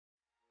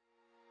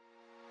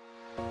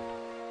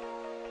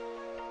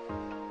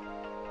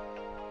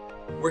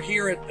We're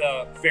here at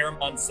the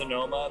Fairmont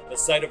Sonoma, the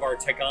site of our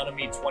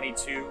Techonomy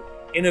 22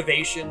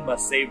 Innovation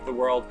Must Save the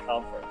World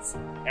conference.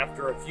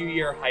 After a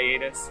few-year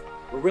hiatus,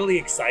 we're really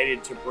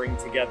excited to bring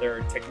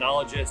together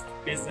technologists,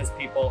 business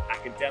people,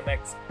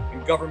 academics,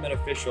 and government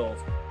officials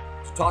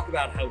to talk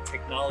about how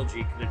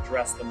technology can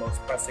address the most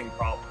pressing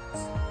problems.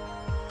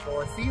 So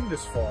our theme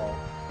this fall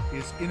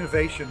is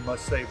Innovation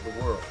Must Save the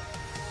World.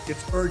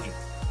 It's urgent.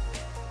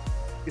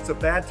 It's a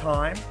bad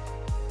time,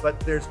 but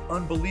there's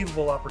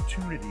unbelievable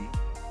opportunity.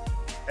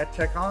 At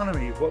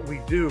Techonomy, what we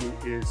do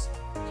is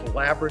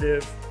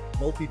collaborative,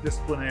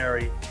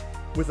 multidisciplinary,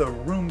 with a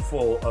room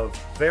full of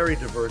very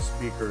diverse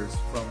speakers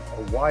from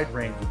a wide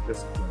range of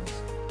disciplines.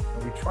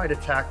 And we try to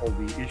tackle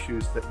the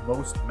issues that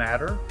most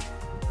matter.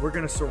 We're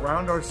going to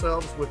surround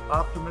ourselves with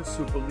optimists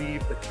who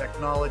believe that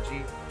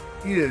technology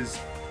is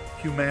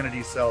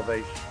humanity's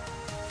salvation.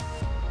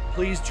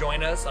 Please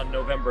join us on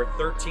November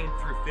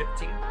 13th through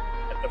 15th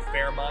at the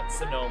Fairmont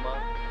Sonoma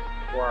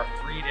for our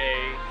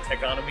 3-day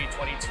Techonomy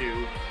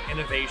 22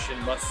 Innovation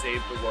Must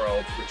Save the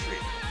World retreat.